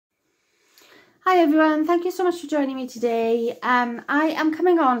Hi everyone, thank you so much for joining me today. I am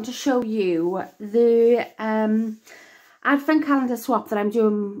coming on to show you the advent calendar swap that I'm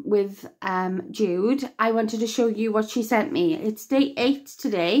doing with Jude. I wanted to show you what she sent me. It's day 8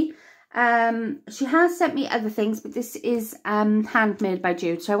 today. She has sent me other things, but this is handmade by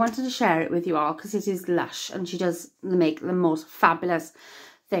Jude, so I wanted to share it with you all because it is lush and she does make the most fabulous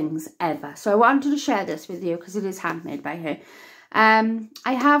things ever. So I wanted to share this with you because it is handmade by her. I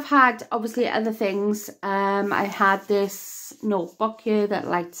have had obviously other things. I had this notebook here that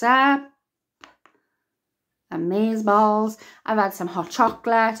lights up, amaze balls. I've had some hot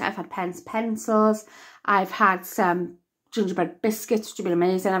chocolate. I've had pens, pencils. I've had some gingerbread biscuits, which have been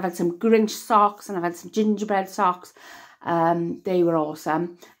amazing. I've had some Grinch socks and I've had some gingerbread socks. They were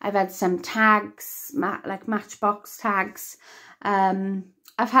awesome. I've had some tags, like matchbox tags. I've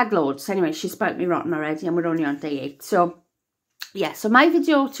had loads. Anyway, she spoilt me rotten already and we're only on day 8. So yeah, so my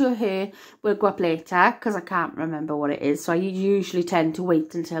video to her will go up later because I can't remember what it is. So I usually tend to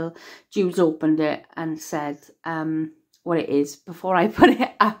wait until Jude's opened it and said what it is before I put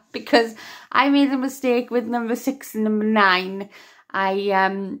it up, because I made a mistake with number 6 and number 9.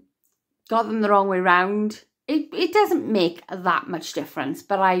 I got them the wrong way round. It doesn't make that much difference,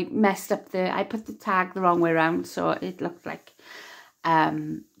 but I messed up I put the tag the wrong way round, so it looked like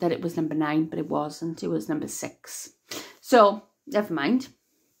that it was number 9, but it wasn't. It was number 6. So never mind.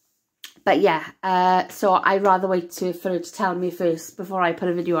 But yeah, so I'd rather wait for her to tell me first before I put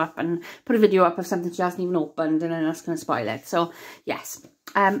a video up, and put a video up of something she hasn't even opened, and then that's going to spoil it. So yes,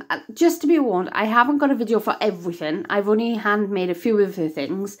 just to be warned, I haven't got a video for everything. I've only handmade a few of her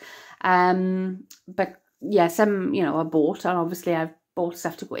things, but yeah, some, you know, I bought, and obviously I've bought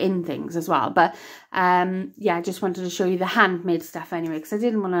stuff to go in things as well. But yeah, I just wanted to show you the handmade stuff anyway, because I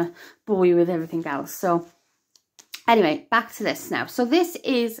didn't want to bore you with everything else. So anyway, back to this now. So this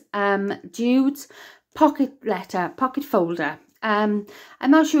is Jude's pocket folder. I'm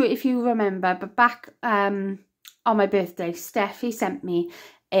not sure if you remember, but back on my birthday, Steffi sent me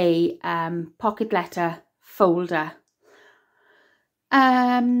a pocket letter folder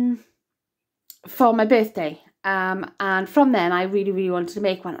for my birthday. And from then I really wanted to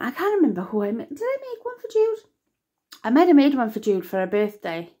make one. I can't remember who I made. Did I make one for Jude? I might have made one for Jude for her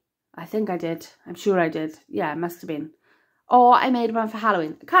birthday. I think I did. I'm sure I did. Yeah, it must have been. Or I made one for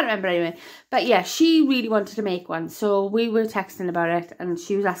Halloween. I can't remember anyway. But yeah, she really wanted to make one. So we were texting about it and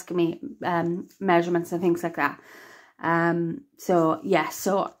she was asking me measurements and things like that. So yeah,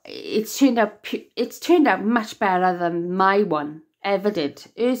 so it's turned out much better than my one ever did.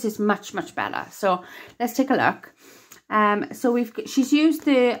 Hers is much better. So let's take a look. So she's used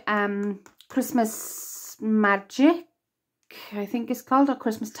the Christmas Magic, I think it's called, or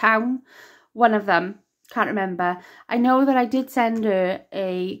Christmas Town, one of them, can't remember. I know that I did send her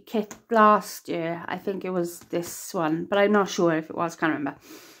a kit last year. I think it was this one, but I'm not sure if it was, can't remember.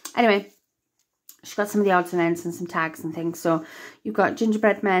 Anyway, she's got some of the odds and ends and some tags and things. So you've got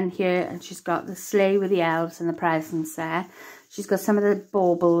gingerbread men here, and she's got the sleigh with the elves and the presents there. She's got some of the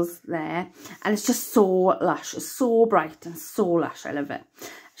baubles there, and it's just so lush. It's so bright and so lush. I love it.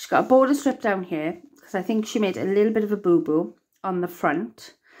 She's got a border strip down here, because I think she made a little bit of a boo-boo on the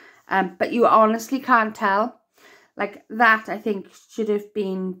front. But you honestly can't tell. Like that, I think, should have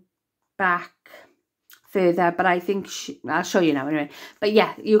been back further. But I think I'll show you now anyway. But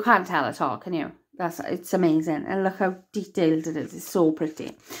yeah, you can't tell at all, can you? It's amazing. And look how detailed it is. It's so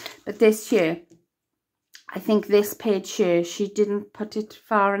pretty. But this here, I think this page here, she didn't put it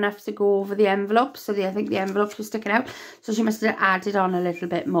far enough to go over the envelope. So I think the envelope was sticking out. So she must have added on a little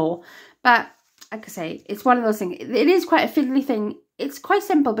bit more. But like I say, it's one of those things. It is quite a fiddly thing. It's quite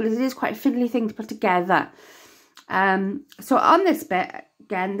simple, but it is quite a fiddly thing to put together. So on this bit,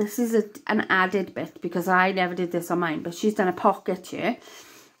 again, this is an added bit because I never did this on mine. But she's done a pocket here.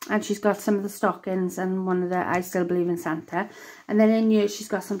 And she's got some of the stockings and one of the I Still Believe in Santa. And then in here, she's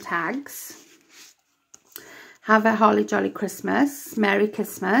got some tags. Have a Holly Jolly Christmas. Merry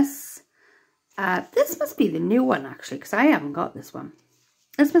Christmas. This must be the new one, actually, because I haven't got this one.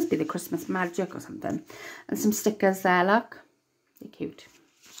 This must be the Christmas Magic or something. And some stickers there, look. They're cute.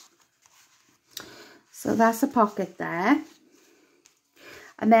 So that's a pocket there.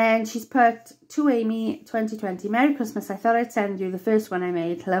 And then she's put, to Amy 2020, Merry Christmas. I thought I'd send you the first one I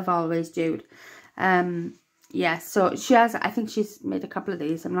made. Love always, Jude. Yeah, so she has, I think she's made a couple of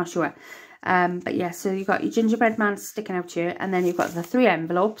these. I'm not sure. But yeah, so you've got your gingerbread man sticking out here. And then you've got the 3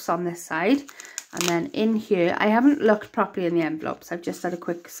 envelopes on this side. And then in here, I haven't looked properly in the envelopes. I've just had a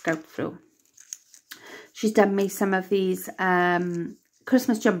quick scout through. She's done me some of these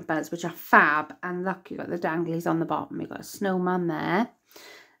Christmas jumpers, which are fab. And look, you've got the danglies on the bottom. You've got a snowman there.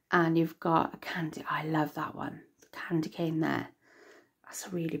 And you've got a candy. I love that one. The candy cane there.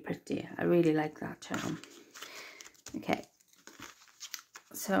 That's really pretty. I really like that charm. Okay.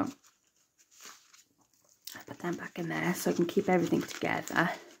 So I put them back in there so I can keep everything together.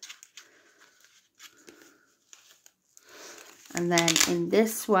 And then in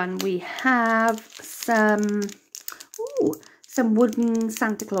this one we have some wooden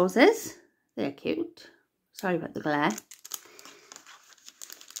Santa Clauses. They're cute. Sorry about the glare.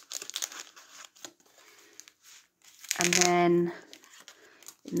 And then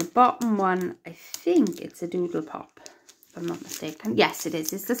in the bottom one, I think it's a doodle pop, if I'm not mistaken. Yes, it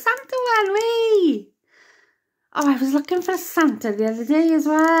is. It's the Santa one. Whee! Oh, I was looking for a Santa the other day as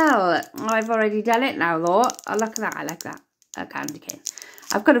well. Oh, I've already done it now, though. Oh, look at that. I like that. A candy cane.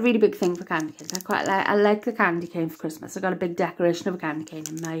 I've got a really big thing for candy canes. I like the candy cane for Christmas. I got a big decoration of a candy cane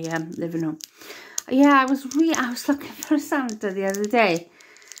in my living room. Yeah, I was looking for a Santa the other day.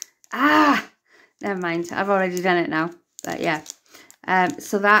 Ah, never mind. I've already done it now. But yeah.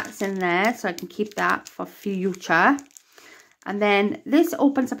 So that's in there, so I can keep that for future. And then this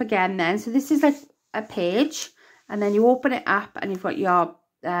opens up again then. So this is like a page, and then you open it up and you've got your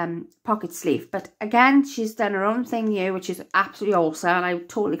pocket sleeve. But again, she's done her own thing here, which is absolutely awesome, and I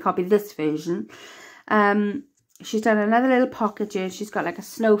totally copied this version. She's done another little pocket here. She's got like a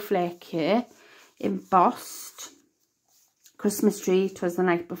snowflake here, embossed. Christmas tree, 'twas the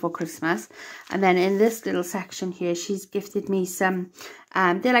night before Christmas. And then in this little section here, she's gifted me some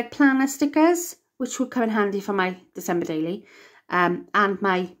they're like planner stickers, which would come in handy for my December daily and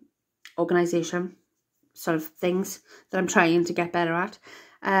my organisation sort of things that I'm trying to get better at.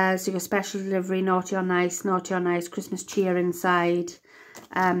 So you've got special delivery, naughty or nice, Christmas cheer inside.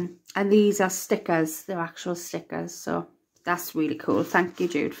 And these are stickers. They're actual stickers. So that's really cool. Thank you,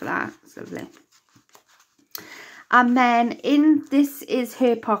 Jude, for that. It's lovely. And then this is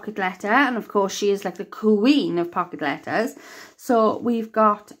her pocket letter. And of course, she is like the queen of pocket letters. So we've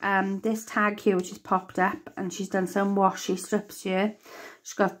got this tag here, which is popped up. And she's done some washi strips here.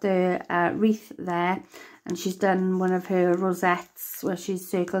 She's got the wreath there. And she's done one of her rosettes where she's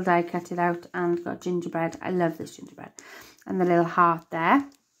circle die cut it out and got gingerbread. I love this gingerbread. And the little heart there.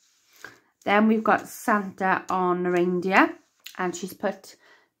 Then we've got Santa on a reindeer. And she's put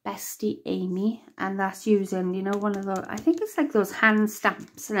Bestie Amy, and that's using, you know, one of those, I think it's like those hand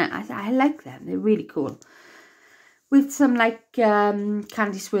stamps, isn't it? I like them, they're really cool. With some like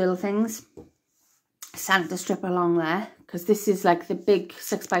candy swirl things, Santa strip along there, because this is like the big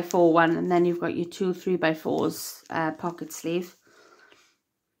 6x4 one, and then you've got your 2 3x4s pocket sleeve.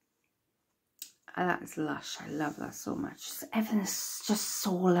 That's lush. I love that so much. Everything's just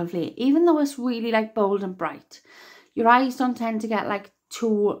so lovely, even though it's really like bold and bright. Your eyes don't tend to get like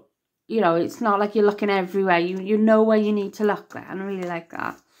too, you know, it's not like you're looking everywhere. You know where you need to look there, and I really like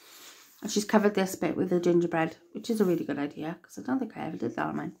that. And she's covered this bit with the gingerbread, which is a really good idea, because I don't think I ever did that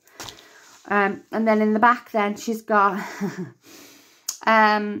on mine. And then in the back then, she's got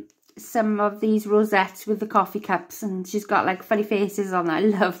some of these rosettes with the coffee cups, and she's got like funny faces on there. I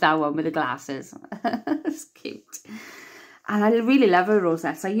love that one with the glasses. It's cute. And I really love her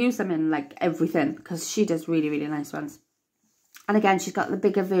rosettes. I use them in like everything, because she does really, really nice ones. And again, she's got the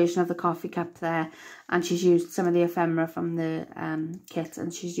bigger version of the coffee cup there. And she's used some of the ephemera from the kit.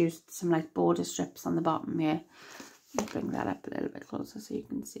 And she's used some like border strips on the bottom here. Let me bring that up a little bit closer so you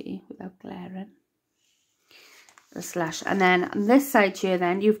can see without glaring. The slash. And then on this side here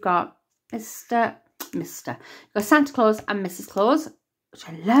then, you've got You've got Santa Claus and Mrs. Claus, which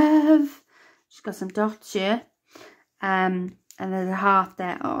I love. She's got some dots here. And there's a heart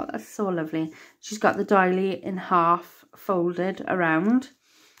there. Oh, that's so lovely. She's got the doily in half folded around,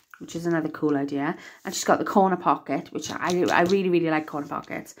 which is another cool idea. And she's got the corner pocket, which I really, really like corner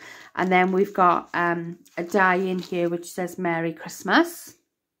pockets. And then we've got a die in here, which says Merry Christmas.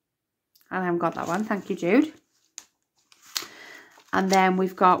 And I haven't got that one. Thank you, Jude. And then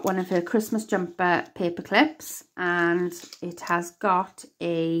we've got one of her Christmas jumper paper clips. And it has got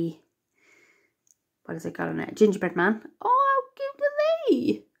a... what has it got on it? Gingerbread man. Oh, how cute are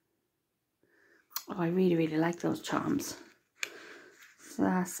they? Oh, I really, really like those charms. So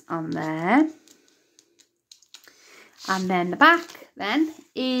that's on there. And then the back then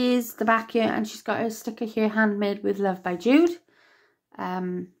is the back here. And she's got her sticker here, handmade with love by Jude.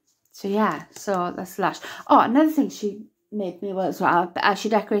 So yeah, so that's lush. Oh, another thing she made me as well, she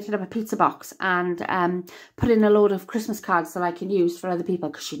decorated up a pizza box and put in a load of Christmas cards that I can use for other people,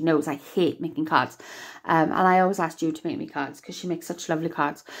 because she knows I hate making cards. And I always ask Jude to make me cards because she makes such lovely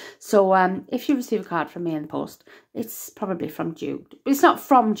cards. So if you receive a card from me in the post, it's probably from Jude. It's not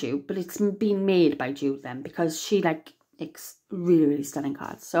from Jude, but it's been made by Jude then, because she like makes really, really stunning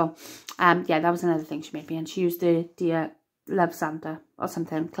cards. So, yeah, that was another thing she made me. And she used the Dear Love Santa or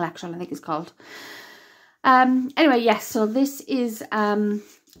something collection, I think it's called. Anyway, yes, so this is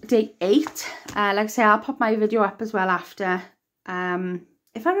day 8. Like I say, I'll pop my video up as well after.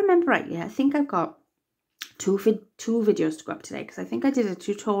 If I remember rightly, I think I've got two videos to go up today, because I think I did a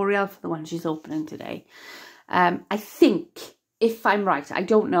tutorial for the one she's opening today. I think, if I'm right, I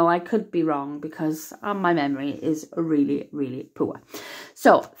don't know, I could be wrong, because my memory is really, really poor.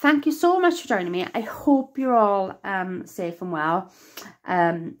 So thank you so much for joining me. I hope you're all safe and well.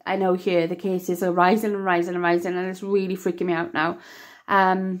 I know here the cases are rising and rising and rising, and it's really freaking me out now.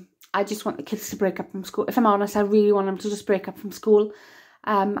 I just want the kids to break up from school. If I'm honest, I really want them to just break up from school.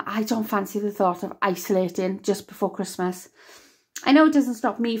 I don't fancy the thought of isolating just before Christmas. I know it doesn't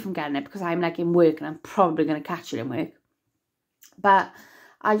stop me from getting it, because I'm like in work and I'm probably going to catch it in work. But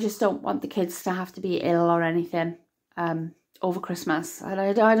I just don't want the kids to have to be ill or anything over Christmas. And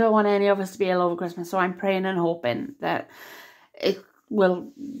I don't want any of us to be ill over Christmas. So I'm praying and hoping that it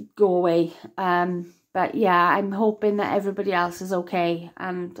will go away. But yeah, I'm hoping that everybody else is okay,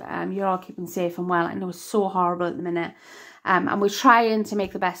 and you're all keeping safe and well. I know it's so horrible at the minute. And we're trying to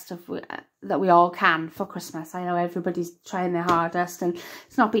make the best of that we all can for Christmas. I know everybody's trying their hardest, and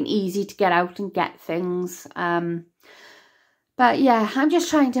it's not been easy to get out and get things. But yeah, I'm just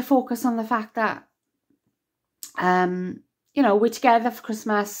trying to focus on the fact that, you know, we're together for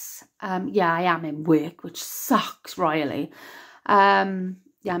Christmas. Yeah, I am in work, which sucks royally.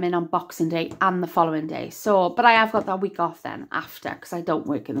 Yeah, I'm in on Boxing Day and the following day. So, but I have got that week off then after, because I don't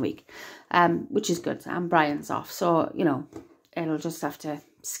work in the week, which is good. And Brian's off. So, you know, it'll just have to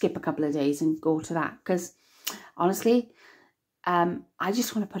skip a couple of days and go to that. Because honestly, I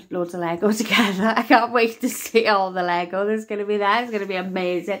just want to put loads of Lego together. I can't wait to see all the Lego that's going to be there. It's going to be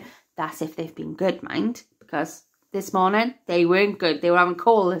amazing. That's if they've been good, mind. Because this morning, they weren't good. They were having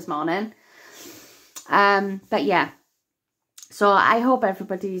coal this morning. But yeah. So I hope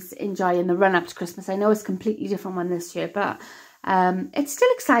everybody's enjoying the run up to Christmas. I know it's a completely different one this year, but it's still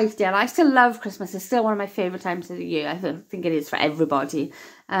exciting. I still love Christmas. It's still one of my favourite times of the year. I think it is for everybody.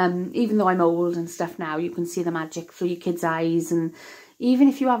 Even though I'm old and stuff now, you can see the magic through your kids' eyes. And even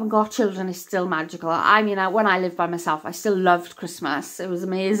if you haven't got children, it's still magical. I mean, when I lived by myself, I still loved Christmas. It was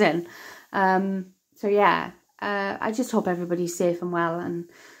amazing. So yeah, I just hope everybody's safe and well, and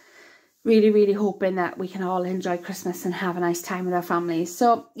really, really hoping that we can all enjoy Christmas and have a nice time with our families.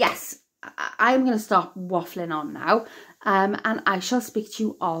 So, yes, I'm going to stop waffling on now. And I shall speak to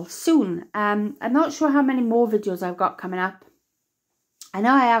you all soon. I'm not sure how many more videos I've got coming up. I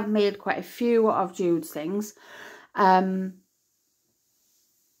know I have made quite a few of Jude's things. Yeah,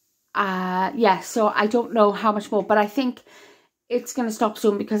 so I don't know how much more. But I think it's going to stop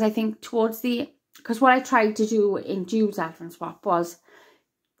soon, because I think because what I tried to do in Jude's Advent Swap was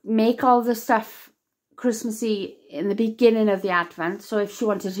make all the stuff Christmassy in the beginning of the Advent. So if she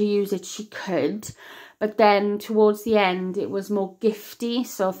wanted to use it, she could. But then towards the end, it was more gifty.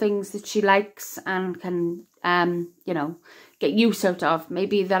 So things that she likes and can, you know, get use out of.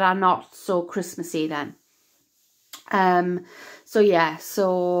 Maybe that are not so Christmassy then. So yeah,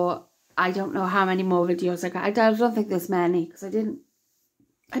 so I don't know how many more videos I got. I don't think there's many, because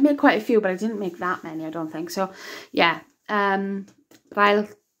I made quite a few, but I didn't make that many, I don't think. So yeah, but I'll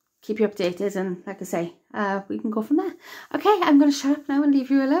keep you updated, and like I say, we can go from there. Okay, I'm going to shut up now and leave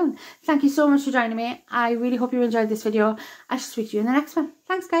you alone. Thank you so much for joining me. I really hope you enjoyed this video. I shall speak to you in the next one.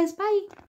 Thanks guys, bye.